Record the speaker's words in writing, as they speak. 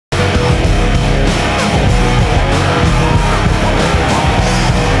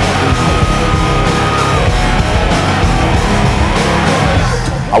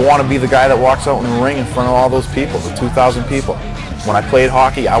want to be the guy that walks out in the ring in front of all those people, the 2,000 people. When I played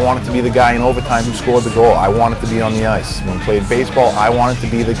hockey, I wanted to be the guy in overtime who scored the goal. I wanted to be on the ice. When I played baseball, I wanted to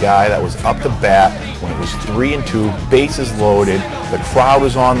be the guy that was up to bat when it was 3-2, bases loaded, the crowd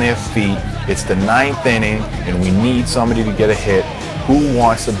was on their feet, it's the 9th inning, and we need somebody to get a hit. Who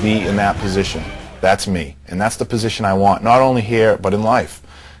wants to be in that position? That's me. And that's the position I want, not only here, but in life.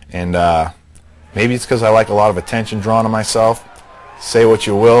 And maybe it's because I like a lot of attention drawn to myself. Say what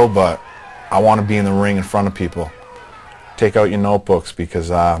you will, but I want to be in the ring in front of people. Take out your notebooks because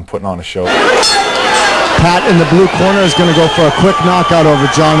I'm putting on a show. Pat in the blue corner is going to go for a quick knockout over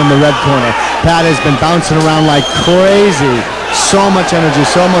John in the red corner. Pat has been bouncing around like crazy. So much energy,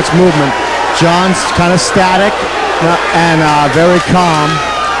 so much movement. John's kind of static and very calm.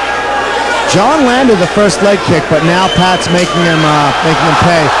 John landed the first leg kick, but now Pat's making him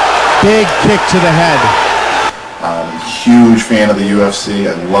pay. Big kick to the head. I'm a huge fan of the UFC.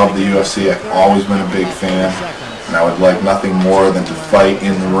 I love the UFC. I've always been a big fan. And I would like nothing more than to fight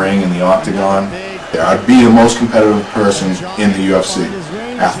in the ring, in the octagon. I'd be the most competitive person in the UFC.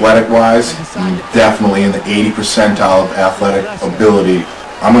 Athletic-wise, I'm definitely in the 80th percentile of athletic ability.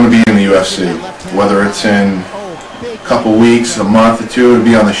 I'm going to be in the UFC. Whether it's in a couple weeks, a month or two to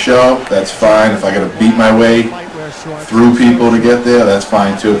be on the show, that's fine. If I got to beat my way through people to get there, that's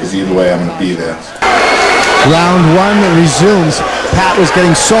fine too, because either way I'm going to be there. Round one resumes. Pat was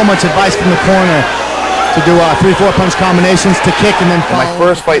getting so much advice from the corner to do 3-4 punch combinations, to kick and then follow. In my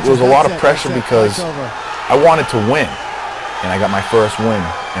first fight, there was a lot of pressure because I wanted to win. And I got my first win,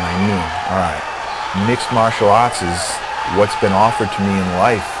 and I knew, all right, mixed martial arts is what's been offered to me in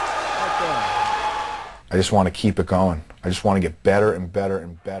life. I just want to keep it going. I just want to get better and better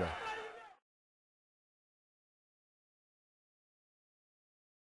and better.